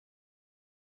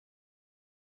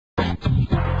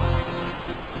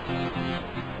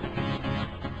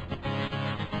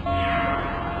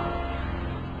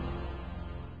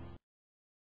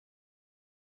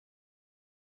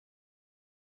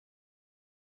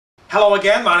Hello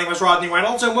again, my name is Rodney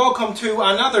Reynolds and welcome to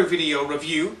another video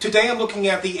review. Today I'm looking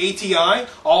at the ATI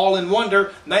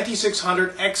All-in-Wonder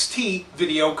 9600 XT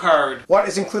video card. What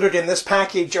is included in this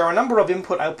package are a number of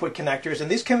input-output connectors,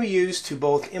 and these can be used to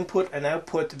both input and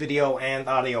output video and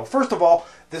audio. First of all,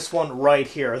 this one right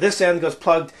here. This end goes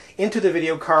plugged into the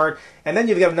video card, and then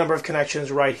you've got a number of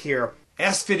connections right here.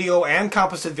 S-video and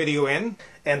composite video in,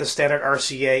 and the standard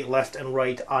RCA left and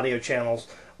right audio channels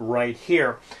right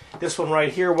here. This one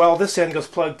right here, well, this end goes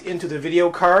plugged into the video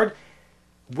card.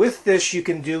 With this you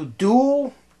can do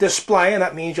dual display, and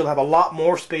that means you'll have a lot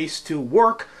more space to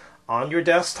work on your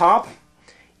desktop.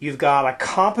 You've got a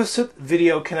composite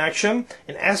video connection,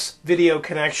 an S-video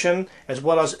connection, as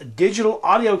well as a digital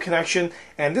audio connection,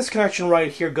 and this connection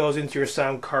right here goes into your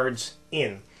sound cards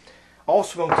in.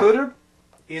 Also included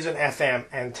is an FM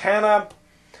antenna,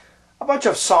 a bunch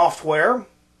of software,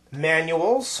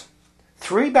 manuals,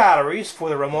 3 batteries for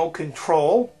the remote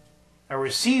control, a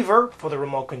receiver for the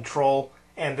remote control,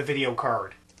 and the video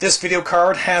card. This video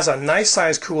card has a nice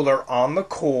size cooler on the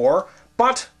core,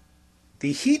 but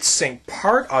the heatsink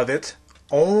part of it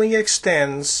only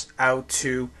extends out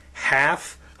to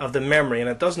half of the memory, and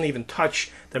it doesn't even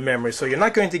touch the memory, so you're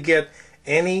not going to get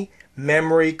any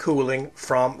memory cooling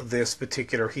from this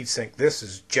particular heatsink. This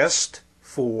is just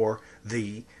for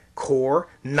the core,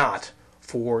 not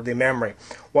for the memory.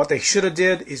 What they should have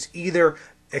did is either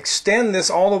extend this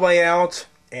all the way out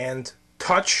and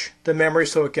touch the memory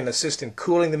so it can assist in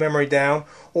cooling the memory down,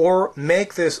 or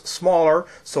make this smaller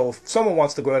so if someone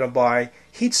wants to go out and buy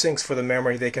heat sinks for the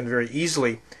memory, they can very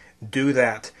easily do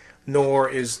that. Nor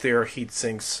is there heat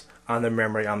sinks on the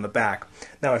memory on the back.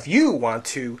 Now if you want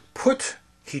to put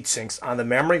heat sinks on the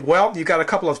memory, well, you've got a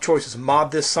couple of choices.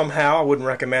 Mod this somehow. I wouldn't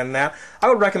recommend that. I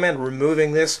would recommend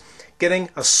removing this, getting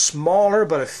a smaller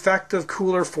but effective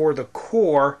cooler for the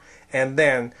core, and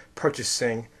then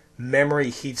purchasing memory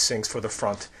heat sinks for the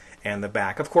front and the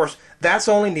back. Of course, that's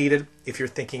only needed if you're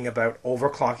thinking about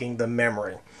overclocking the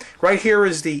memory. Right here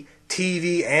is the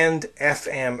TV and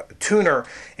FM tuner,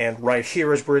 and right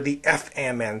here is where the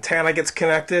FM antenna gets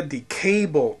connected. The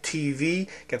cable TV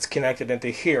gets connected into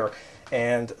here.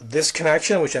 And this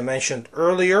connection, which I mentioned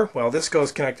earlier, well, this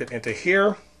goes connected into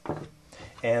here,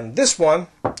 and this one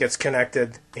gets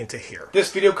connected into here. This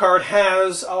video card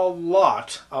has a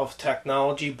lot of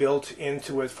technology built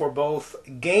into it for both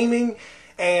gaming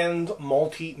and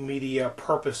multimedia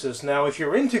purposes. Now, if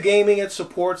you're into gaming, it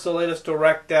supports the latest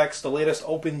DirectX, the latest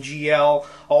OpenGL,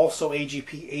 also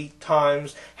AGP 8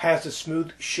 times, has the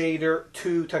Smooth Shader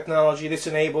 2 technology. This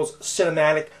enables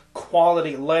cinematic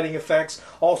quality lighting effects,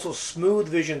 also Smooth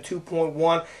Vision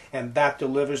 2.1, and that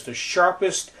delivers the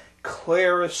sharpest,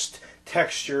 clearest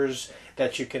textures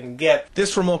that you can get.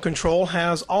 This remote control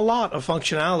has a lot of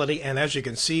functionality, and as you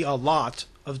can see, a lot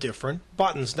of different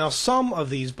buttons. Now, some of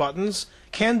these buttons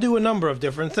can do a number of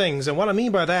different things, and what I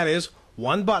mean by that is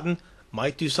one button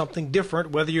might do something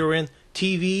different whether you're in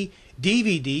TV,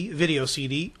 DVD, video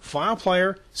CD, file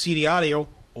player, CD audio,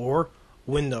 or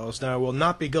Windows. Now, I will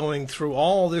not be going through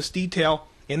all this detail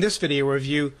in this video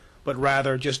review, but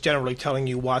rather just generally telling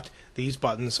you what these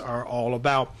buttons are all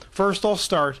about. First, I'll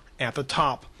start at the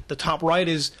top. The top right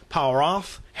is power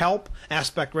off, help,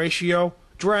 aspect ratio,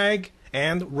 drag,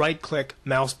 and right-click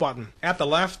mouse button. At the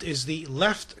left is the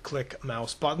left-click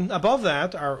mouse button. Above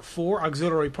that are 4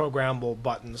 auxiliary programmable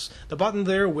buttons. The button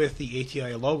there with the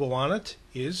ATI logo on it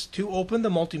is to open the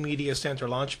Multimedia Center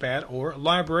Launchpad or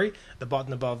library. The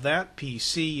button above that,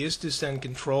 PC, is to send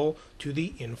control to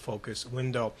the in-focus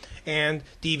window. And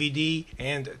DVD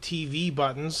and TV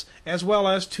buttons, as well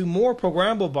as 2 more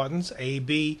programmable buttons, A,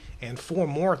 B, and 4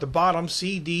 more at the bottom,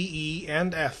 C, D, E,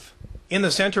 and F. In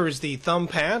the center is the thumb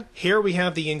pad. Here we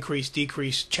have the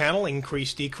increase-decrease channel,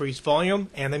 increase-decrease volume,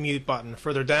 and the mute button.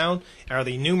 Further down are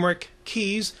the numeric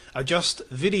keys, adjust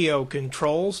video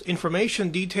controls, information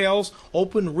details,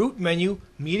 open root menu,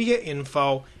 media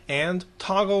info, and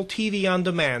toggle TV on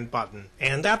demand button.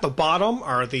 And at the bottom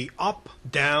are the up,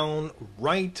 down,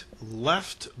 right,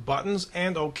 left buttons,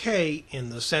 and OK in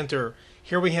the center.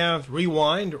 Here we have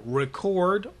rewind,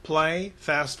 record, play,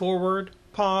 fast forward,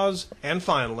 pause, and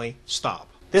finally stop.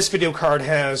 This video card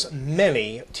has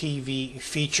many TV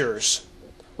features.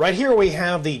 Right here we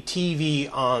have the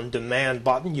TV on demand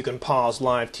button. You can pause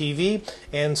live TV,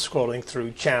 and scrolling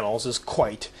through channels is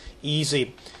quite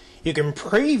easy. You can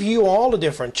preview all the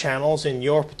different channels in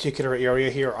your particular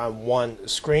area here on one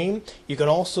screen. You can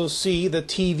also see the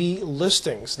TV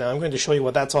listings. Now I'm going to show you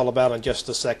what that's all about in just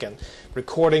a second.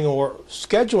 Recording or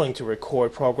scheduling to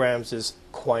record programs is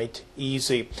quite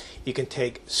easy. You can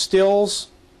take stills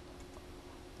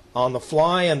on the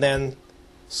fly and then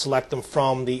select them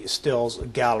from the stills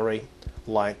gallery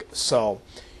like so.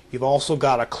 You've also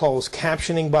got a closed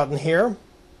captioning button here,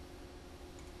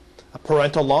 a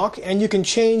parental lock, and you can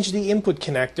change the input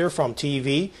connector from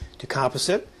TV to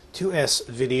composite to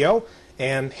S-video,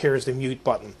 and here's the mute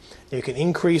button. You can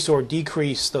increase or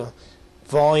decrease the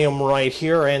volume right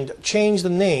here and change the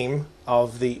name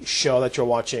of the show that you're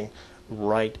watching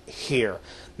right here.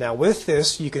 Now with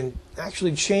this you can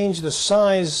actually change the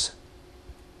size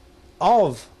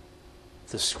of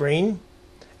the screen,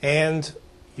 and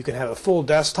you can have a full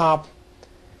desktop.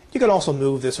 You can also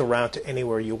move this around to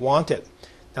anywhere you want it.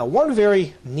 Now one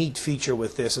very neat feature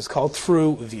with this is called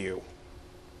Through View.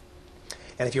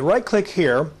 And if you right click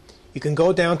here, you can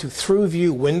go down to Through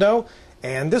View window,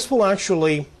 and this will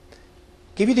actually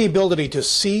give you the ability to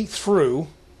see through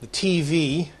the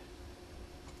TV,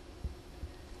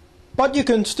 but you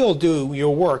can still do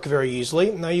your work very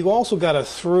easily. Now you've also got a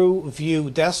Through View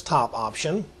desktop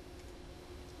option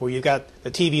where you've got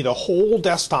the TV, the whole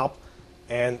desktop,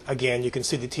 and again you can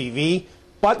see the TV,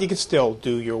 but you can still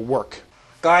do your work.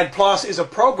 Guide Plus is a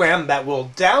program that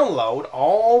will download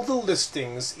all the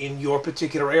listings in your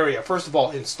particular area. First of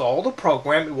all, install the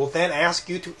program. It will then ask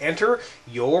you to enter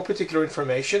your particular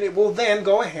information. It will then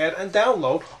go ahead and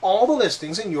download all the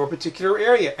listings in your particular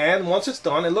area. And once it's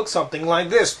done, it looks something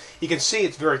like this. You can see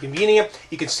it's very convenient.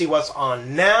 You can see what's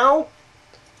on now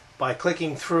by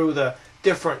clicking through the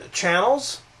different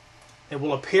channels. It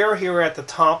will appear here at the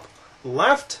top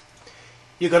left.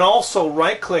 You can also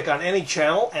right-click on any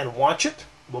channel and watch it.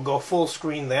 We'll go full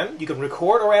screen then. You can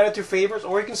record or add it to favorites,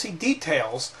 or you can see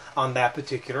details on that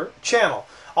particular channel.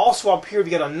 Also up here you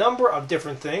get a number of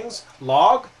different things.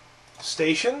 Log,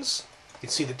 stations, you can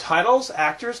see the titles,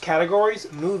 actors,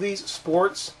 categories, movies,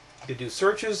 sports. You can do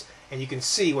searches, and you can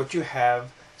see what you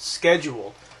have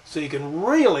scheduled. So you can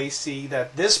really see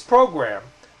that this program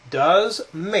does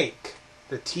make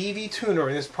the TV tuner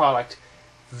in this product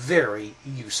very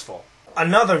useful.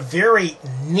 Another very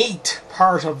neat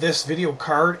part of this video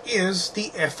card is the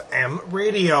FM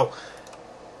radio.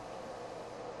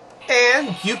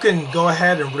 And you can go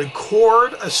ahead and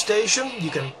record a station. You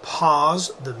can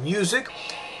pause the music.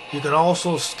 You can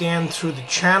also scan through the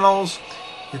channels.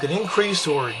 You can increase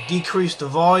or decrease the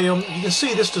volume. You can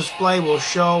see this display will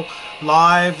show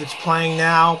live, it's playing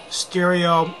now,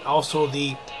 stereo, also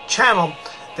the channel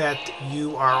that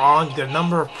you are on. You get a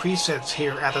number of presets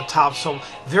here at the top, so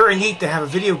very neat to have a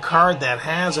video card that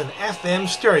has an FM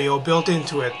stereo built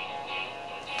into it.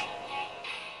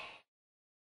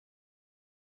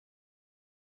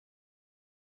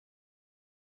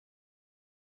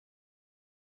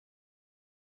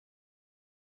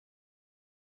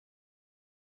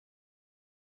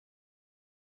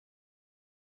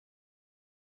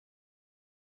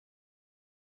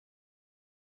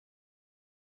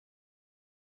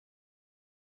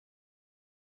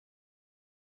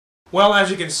 Well,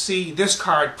 as you can see, this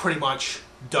card pretty much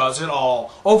does it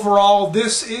all. Overall,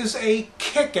 this is a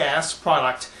kick-ass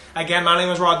product. Again, my name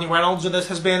is Rodney Reynolds, and this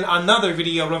has been another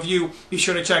video review. Be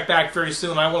sure to check back very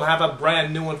soon. I will have a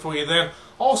brand new one for you then.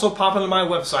 Also, pop into my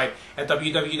website at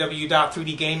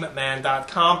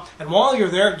www.3dgameman.com. And while you're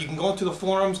there, you can go into the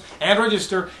forums and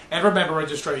register. And remember,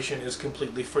 registration is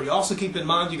completely free. Also, keep in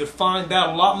mind, you can find out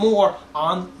a lot more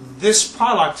on this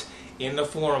product in the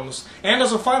forums. And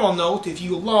as a final note, if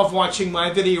you love watching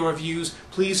my video reviews,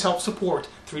 please help support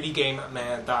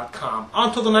 3dgameman.com.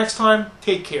 Until the next time,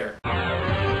 take care.